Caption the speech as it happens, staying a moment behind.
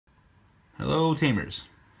Hello, Tamers.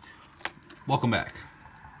 Welcome back.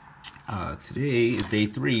 Today is day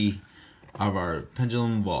 3 of our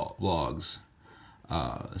Pendulum vlogs.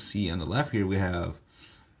 See, on the left here we have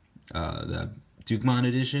the Digimon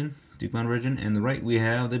edition, Digimon version, and on the right we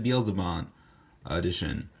have the Beelzebub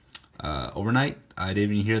edition. Overnight, I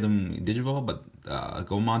didn't even hear them Digivolve, but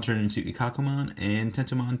Gomon turned into Ikakumon, and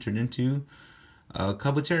Tentomon turned into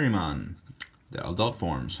Kabuterimon, the adult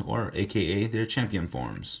forms, or aka their champion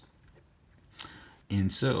forms. And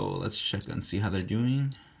so, let's check and see how they're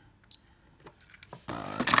doing.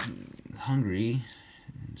 Hungry,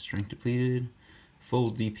 strength depleted, full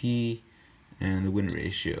DP, and the win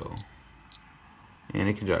ratio. And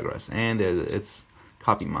it can Jogress. And it's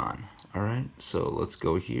Copymon. Alright, so let's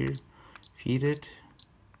go here. Feed it.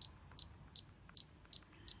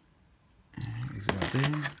 Exit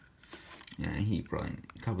there. Yeah, he probably,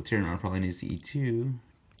 Kabuterimon probably needs to eat too.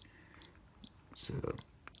 So,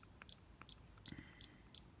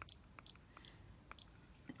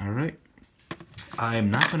 alright. I'm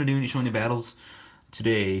not going to do any showing the battles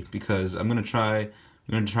today because I'm going to try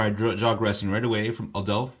Jogressing right away from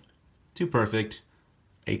adult to perfect,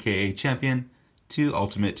 aka champion, to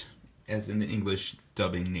ultimate, as in the English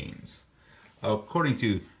dubbing names. According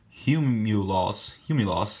to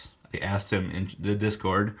Humulos, I asked him in the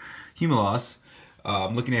Discord, Humulos,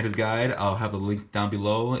 looking at his guide, I'll have the link down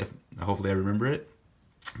below, hopefully I remember it.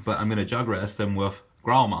 But I'm going to Jogress them with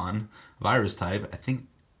Growlmon, virus type. I think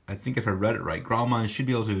if I read it right, Growlmon should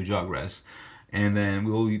be able to Jogress, and then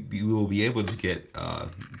we will be able to get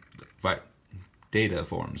data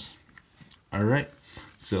forms. All right,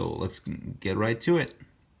 so let's get right to it.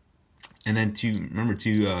 And then to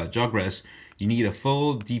Jogress, you need a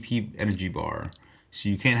full DP energy bar, so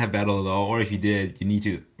you can't have battle at all. Or if you did, you need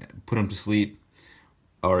to put him to sleep,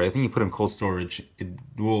 or I think you put him in cold storage. It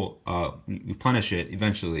will replenish it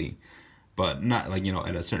eventually, but not like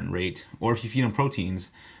at a certain rate. Or if you feed him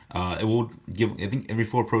proteins, it will give. I think every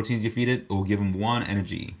 4 proteins you feed it, will give him 1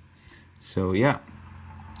 energy. So yeah,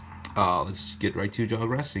 let's get right to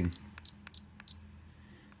Jogressing.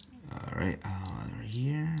 All right, right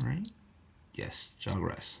here, right? Yes,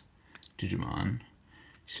 Jogress, Digimon.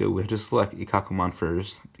 So we have to select Ikakumon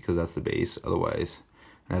first because that's the base. Otherwise,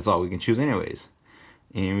 that's all we can choose anyways.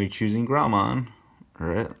 And we're choosing Growlmon. All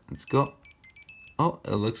right, let's go. Oh,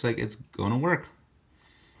 it looks like it's going to work.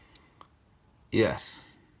 Yes.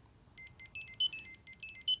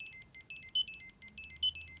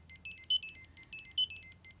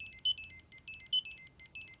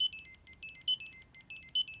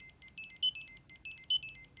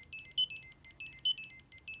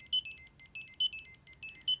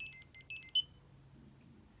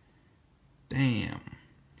 Damn.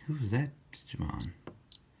 Who's that Digimon?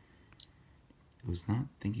 I was not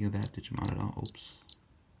thinking of that Digimon at all. Oops.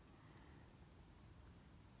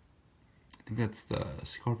 I think that's the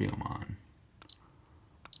Scorpiomon.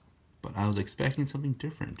 But I was expecting something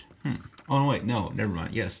different. Oh, no, wait. No, never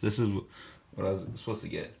mind. Yes, this is what I was supposed to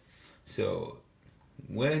get. So,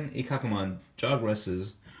 when Ikakumon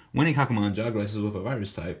Jogresses with a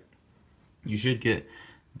virus type, you should get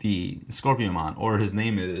the Scorpiomon, or his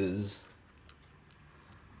name is...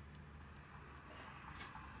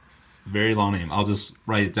 very long name. I'll just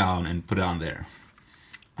write it down and put it on there.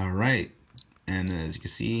 Alright. And as you can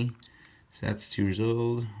see, that's 2 years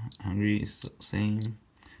old. Hungry, same.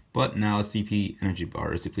 But now its DP energy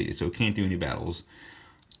bar is depleted, so it can't do any battles.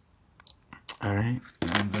 Alright.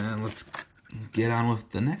 And then let's get on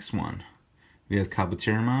with the next one. We have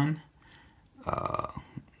Kabuterimon.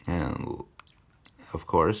 And of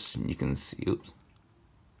course, you can see, oops.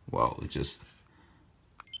 Wow, it just,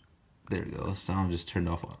 there we go. Sound just turned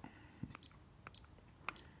off.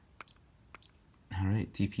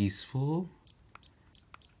 Alright, DP's full.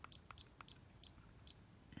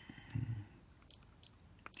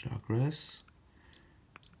 Jogress.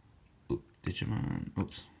 Oop, Digimon.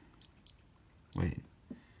 Oops. Wait.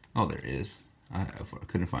 Oh, there it is. I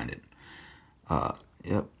couldn't find it.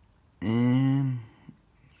 Yep. And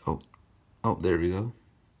oh, there we go.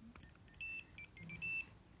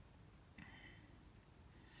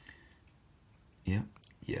 Yep.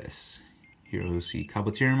 Yes. Here we see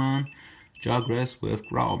Kabuterimon. Jogress with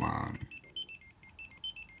Growlmon.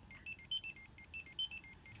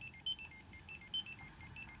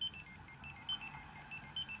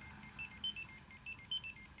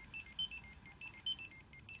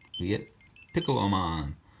 We get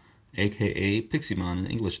Piccolomon, aka Pixiemon in the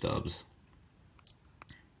English dubs.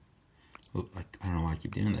 Oh, I don't know why I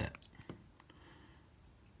keep doing that.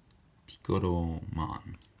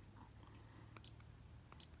 Piccolomon.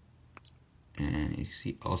 And you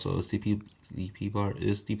see also the DP bar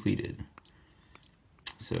is depleted.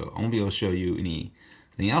 so I won't be able to show you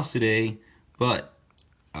anything else today, but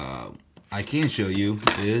I can show you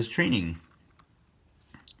is training.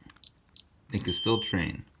 They can still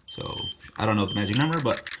train. So I don't know the magic number,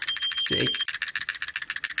 but shake.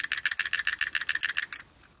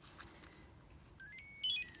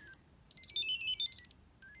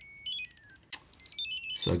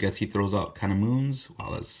 So I guess he throws out kind of moons.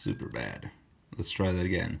 Wow, that's super bad. Let's try that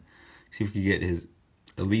again. See if we can get his,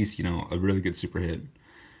 at least, you know, a really good super hit.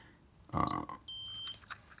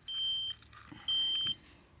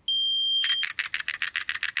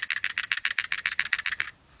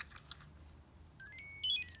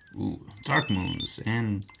 Ooh, dark moons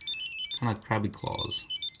and kind of crabby claws.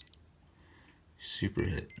 Super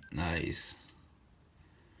hit, nice.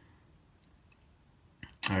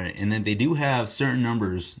 All right, and then they do have certain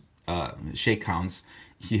numbers, shake counts.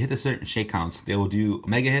 If you hit the certain shake counts, they will do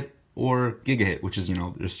mega hit or giga hit, which is, you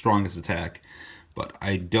know, their strongest attack. But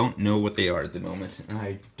I don't know what they are at the moment, and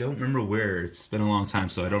I don't remember where. It's been a long time,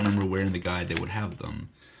 so I don't remember where in the guide they would have them.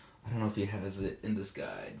 I don't know if he has it in this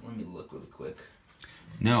guide. Let me look real quick.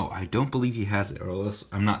 No, I don't believe he has it, or else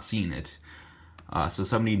I'm not seeing it. So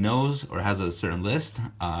somebody knows or has a certain list,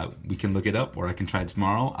 we can look it up, or I can try it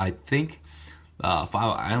tomorrow. I think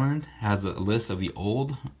File Island has a list of the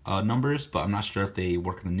old numbers, but I'm not sure if they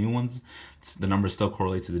work on the new ones. The numbers still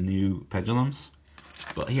correlate to the new pendulums.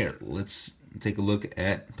 But here, let's take a look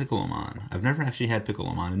at Piccolomon. I've never actually had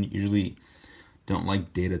Piccolomon, and usually don't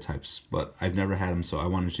like data types, but I've never had him, so I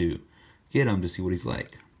wanted to get him to see what he's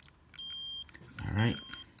like. All right.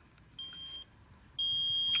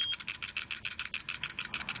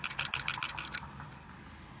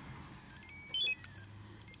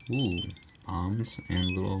 Ooh, bombs and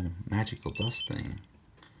a little magical dust thing.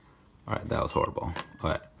 Alright, that was horrible.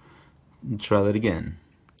 Alright, try that again.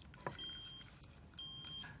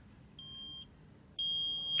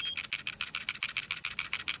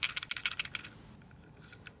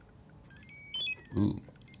 Ooh.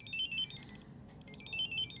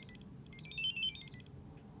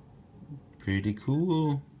 Pretty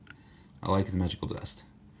cool. I like his magical dust.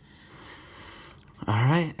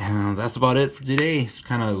 Alright, that's about it for today. It's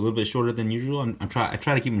kind of a little bit shorter than usual. I try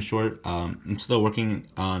to keep them short. I'm still working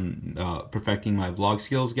on perfecting my vlog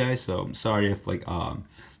skills, guys, so I'm sorry if there's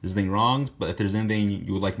anything wrong, but if there's anything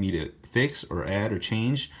you would like me to fix or add or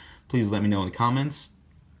change, please let me know in the comments.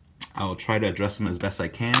 I'll try to address them as best I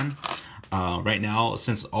can. Right now,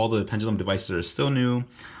 since all the pendulum devices are still new,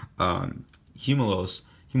 Humulos,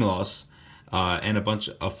 and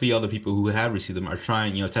a few other people who have received them are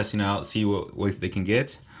trying, testing out, see what they can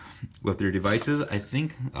get with their devices. I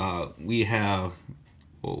think we have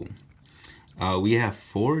 4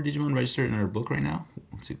 Digimon registered in our book right now.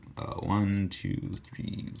 Let's see, 1, 2,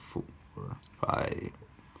 3, 4, 5.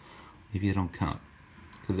 Maybe I don't count,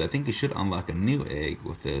 because I think we should unlock a new egg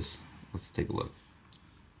with this. Let's take a look.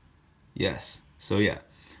 Yes. So yeah.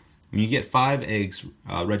 When you get 5 eggs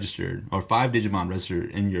registered, or 5 Digimon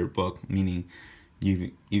registered in your book, meaning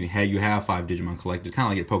you have 5 Digimon collected, kind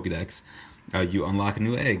of like your Pokedex, you unlock a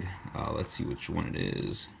new egg. Let's see which one it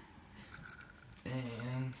is.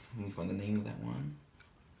 And let me find the name of that one.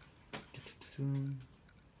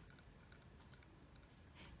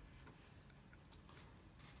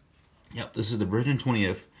 Yep, this is the Virgin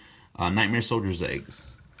 20th Nightmare Soldier's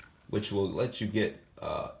eggs, which will let you get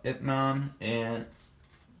Itmon and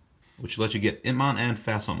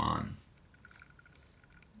Fasomon.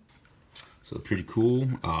 So pretty cool.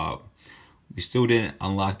 We still didn't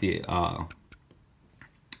unlock the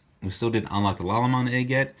Lalamon egg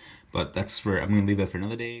yet, but I'm gonna leave that for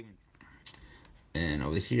another day. And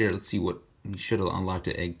over here, let's see what we should have unlocked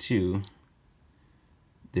at egg 2.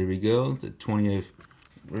 There we go, the 20th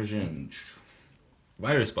version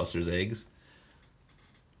Virus Busters eggs,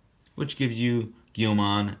 which gives you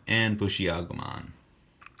Guilmon and Bushiagumon.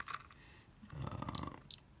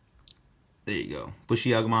 There you go,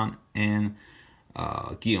 Bushiagumon and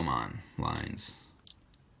Guilmon lines.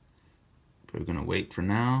 We're gonna wait for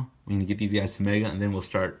now. We're gonna get these guys to Mega, and then we'll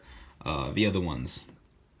start the other ones.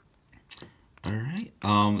 All right.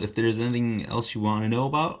 If there's anything else you want to know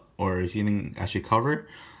about, or if you think I should cover,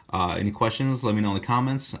 any questions, let me know in the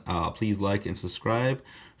comments. Please like and subscribe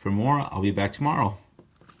for more. I'll be back tomorrow.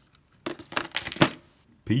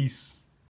 Peace.